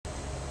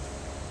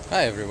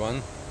Hi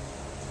everyone,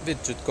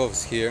 Vit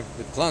Chutkovs here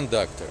with Plant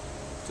Doctor.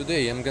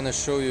 Today I'm gonna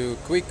show you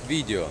a quick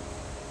video.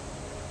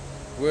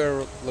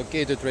 We're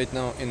located right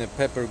now in a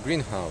pepper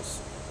greenhouse,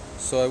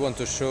 so I want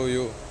to show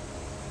you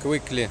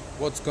quickly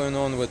what's going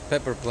on with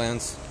pepper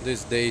plants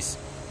these days.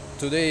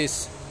 Today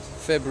is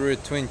February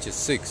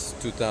 26,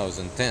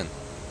 2010,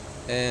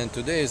 and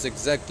today is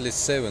exactly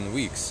 7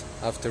 weeks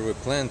after we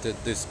planted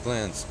these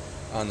plants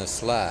on a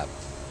slab.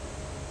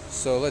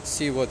 So let's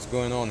see what's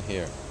going on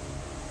here.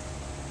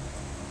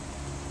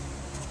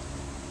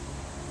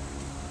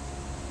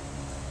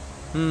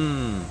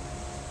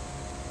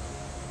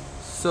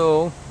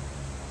 So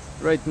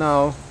right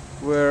now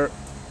we're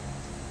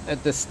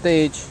at the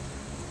stage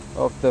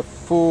of the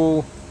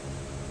full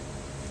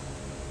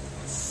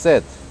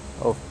set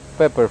of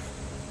pepper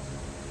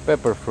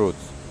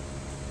fruits.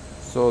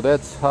 So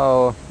that's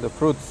how the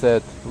fruit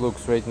set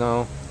looks right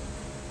now,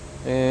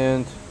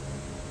 and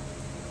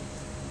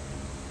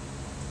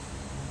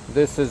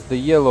this is the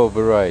yellow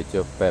variety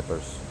of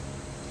peppers.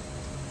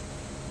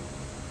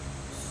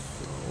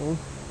 So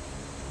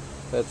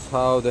that's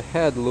how the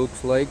head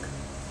looks like,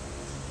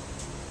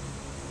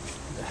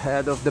 the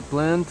head of the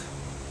plant.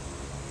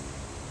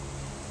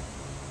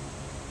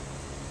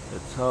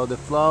 That's how the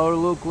flower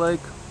look like,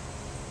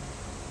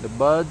 the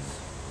buds.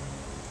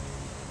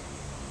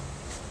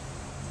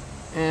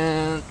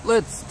 And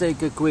let's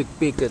take a quick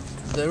peek at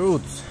the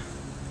roots.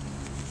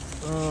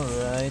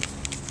 Alright,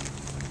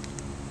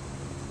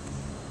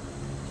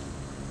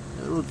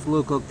 the roots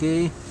look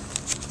okay.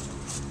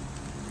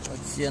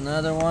 Let's see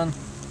another one.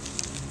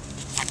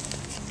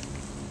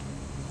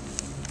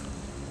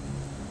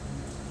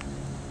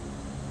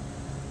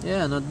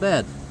 Yeah, not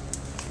bad.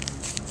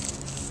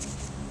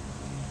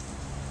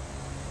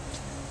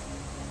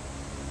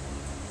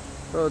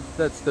 So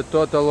that's the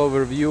total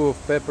overview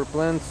of pepper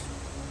plants.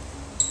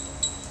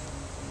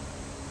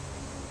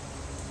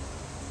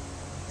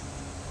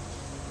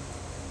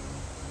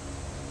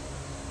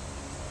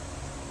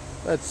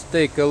 Let's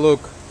take a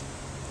look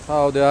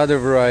how the other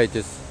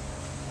varieties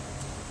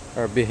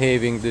are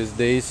behaving these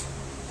days.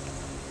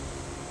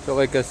 So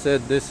like I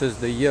said, this is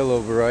the yellow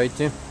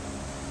variety.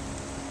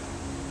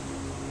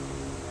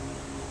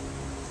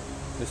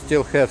 We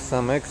still have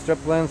some extra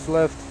plants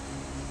left.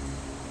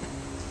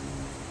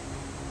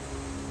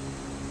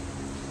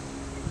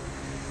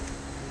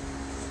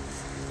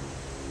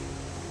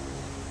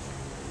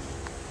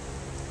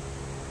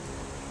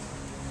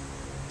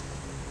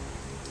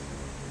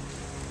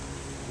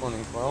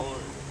 Morning, Paul.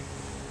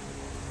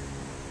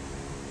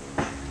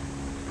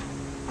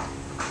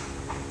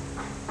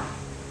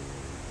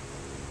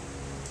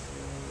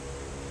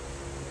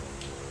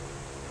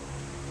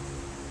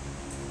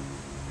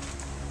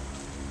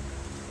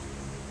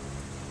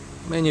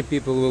 Many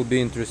people will be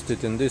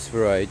interested in this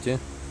variety.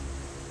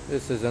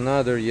 This is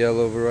another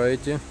yellow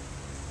variety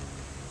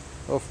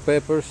of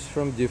peppers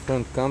from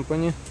different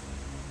company.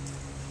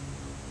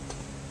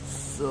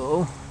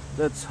 So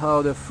that's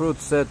how the fruit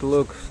set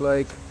looks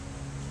like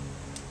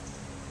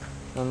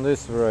on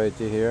this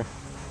variety here.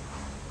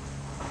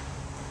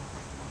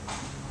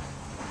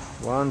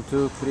 1,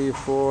 2, 3,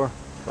 4,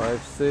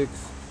 5, 6.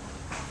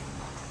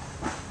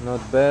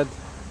 Not bad.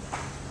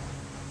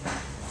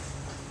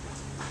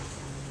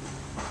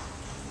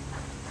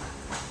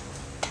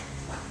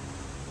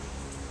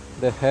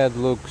 The head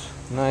looks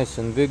nice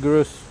and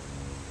vigorous.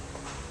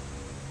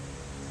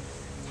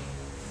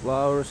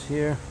 Flowers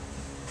here.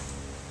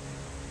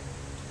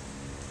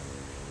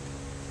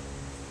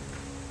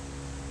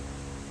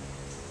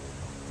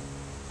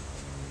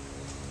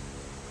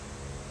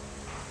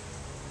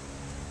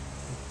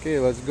 Okay,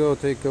 let's go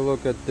take a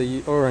look at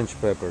the orange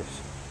peppers.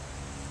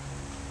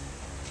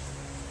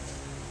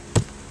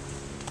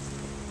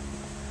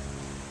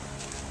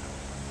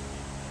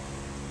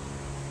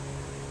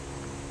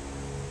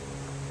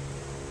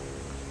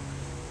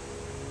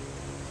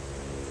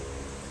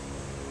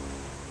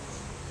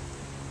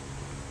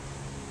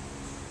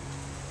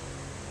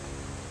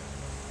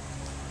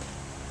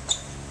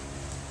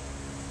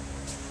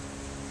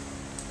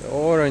 The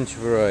orange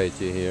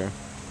variety here.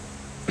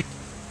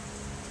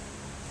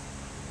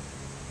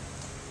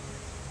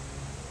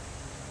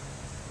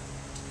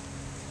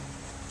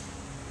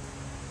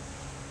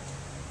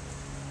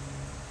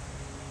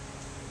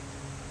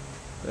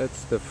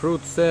 That's the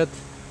fruit set.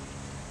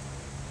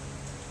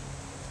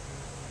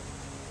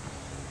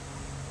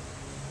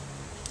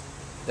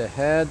 The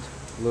head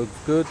looks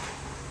good.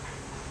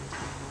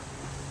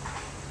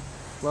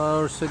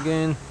 Flowers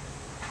again.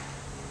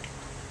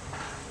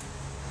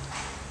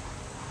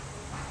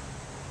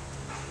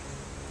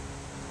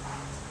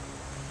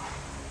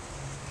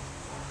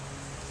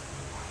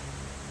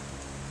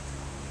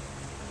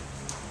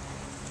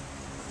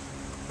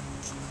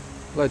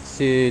 Let's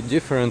see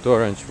different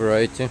orange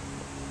variety.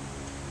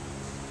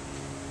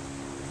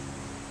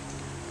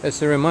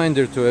 As a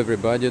reminder to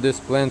everybody, these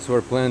plants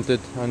were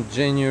planted on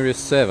January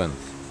 7th,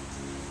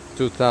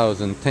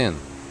 2010.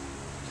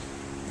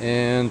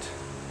 And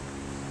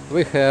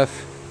we have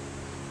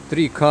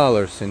 3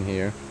 colors in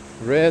here: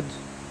 red,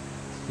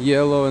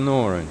 yellow and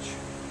orange.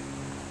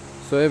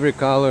 So every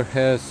color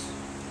has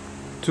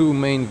two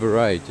main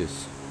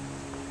varieties.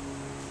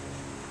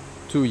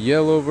 Two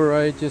yellow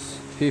varieties,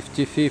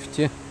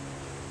 50-50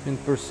 in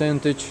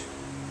percentage,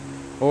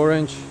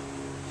 orange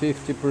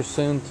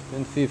 50%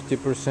 and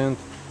 50%,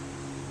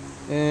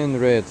 and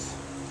reds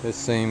the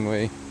same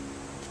way.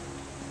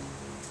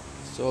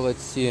 So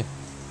let's see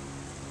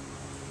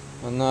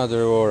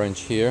another orange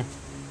here.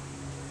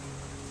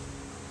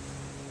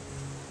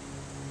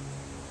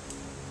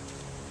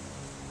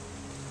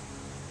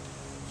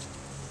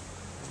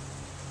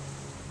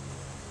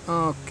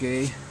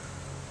 Okay.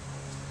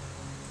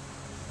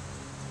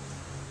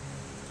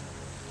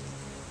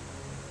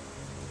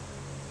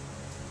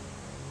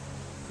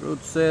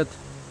 Fruit set.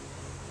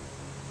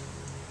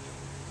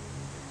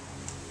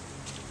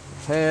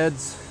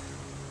 Heads.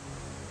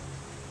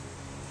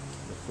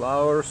 The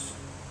flowers.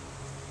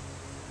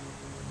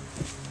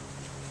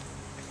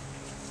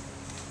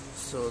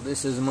 So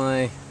this is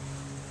my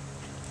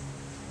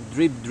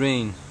drip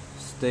drain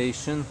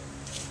station.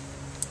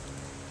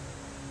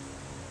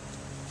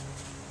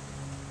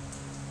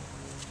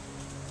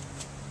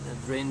 The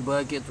drain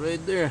bucket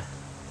right there.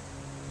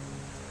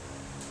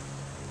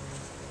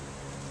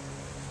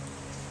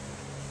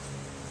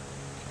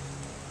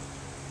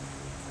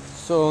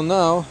 So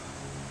now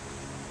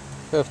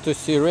have to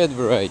see red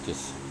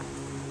varieties.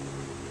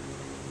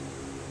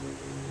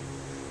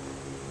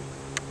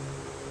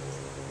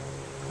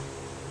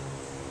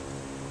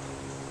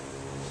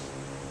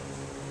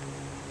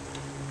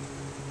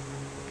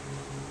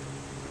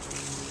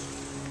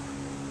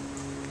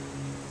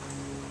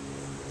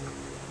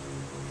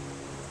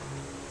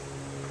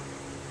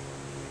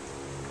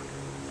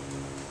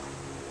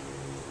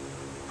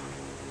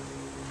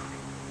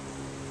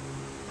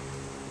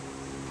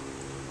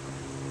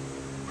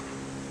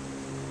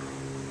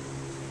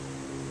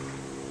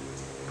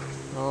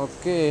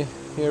 Okay,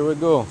 here we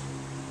go.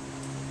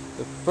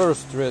 The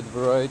first red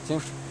variety.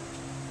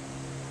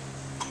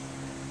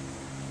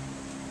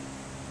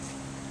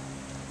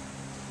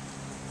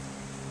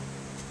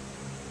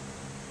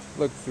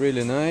 Looks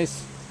really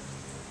nice.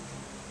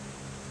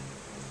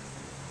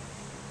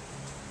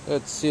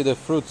 Let's see the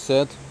fruit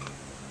set.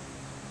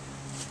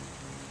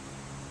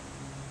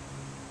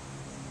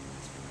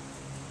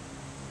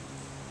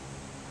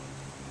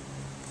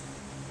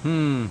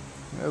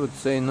 I would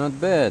say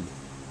not bad.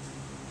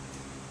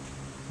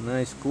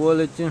 Nice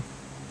quality.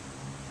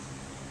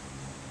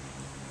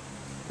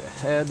 The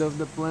head of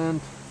the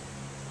plant.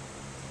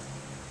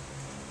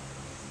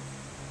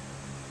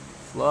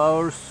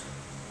 Flowers.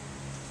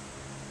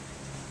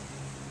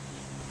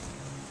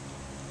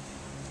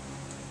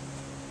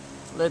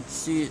 Let's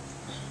see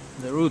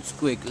the roots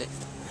quickly.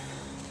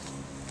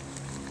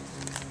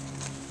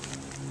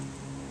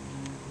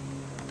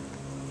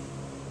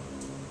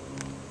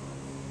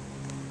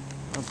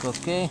 Look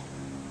okay.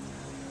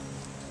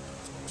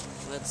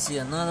 Let's see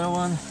another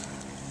one.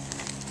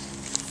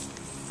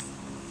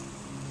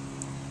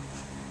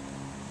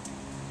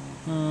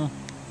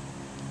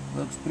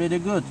 Looks pretty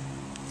good.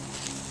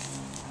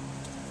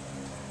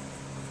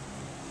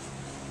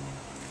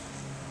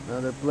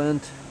 Another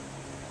plant,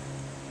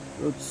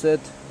 root set.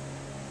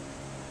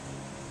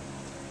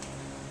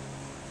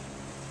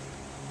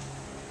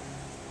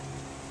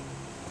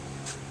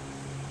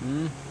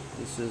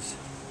 This is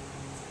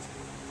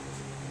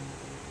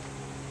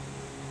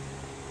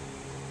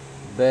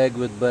bag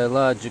with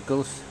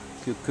biologicals,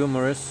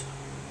 cucumbers.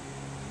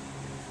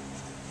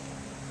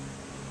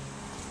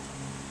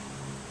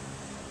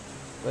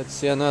 Let's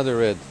see another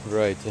red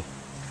variety.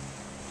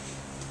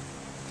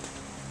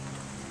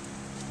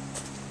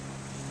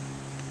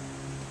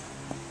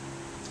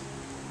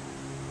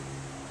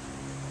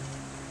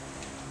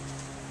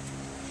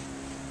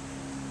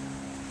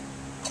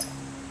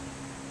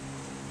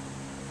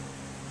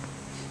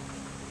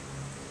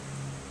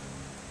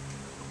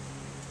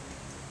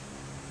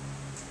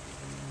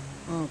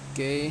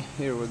 Okay,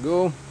 here we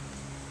go.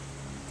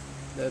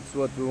 That's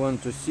what we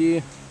want to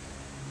see.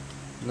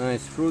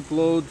 Nice fruit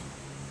load.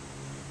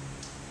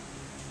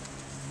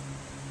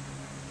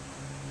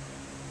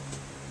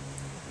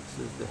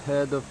 This is the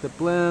head of the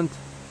plant.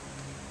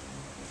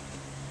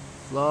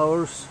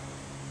 Flowers.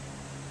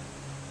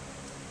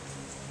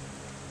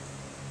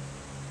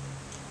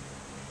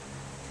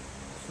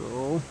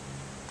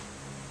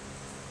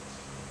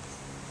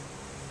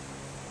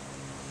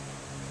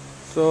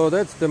 So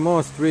that's the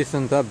most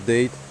recent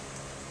update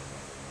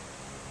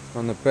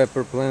on the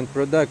pepper plant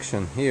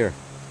production here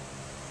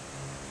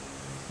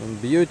in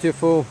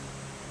beautiful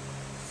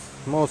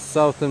most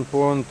southern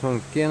point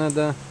of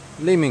Canada,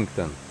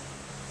 Leamington.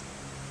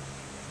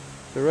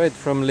 So right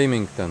from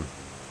Leamington.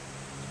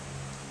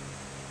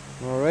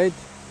 Alright,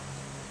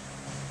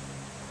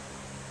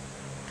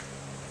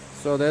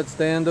 so that's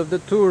the end of the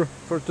tour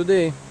for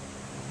today.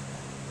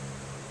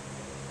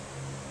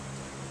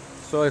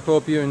 So I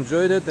hope you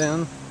enjoyed it,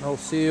 and I'll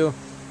see you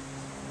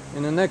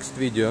in the next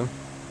video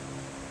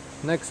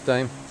next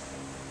time.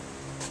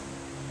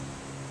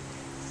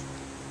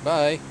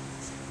 Bye.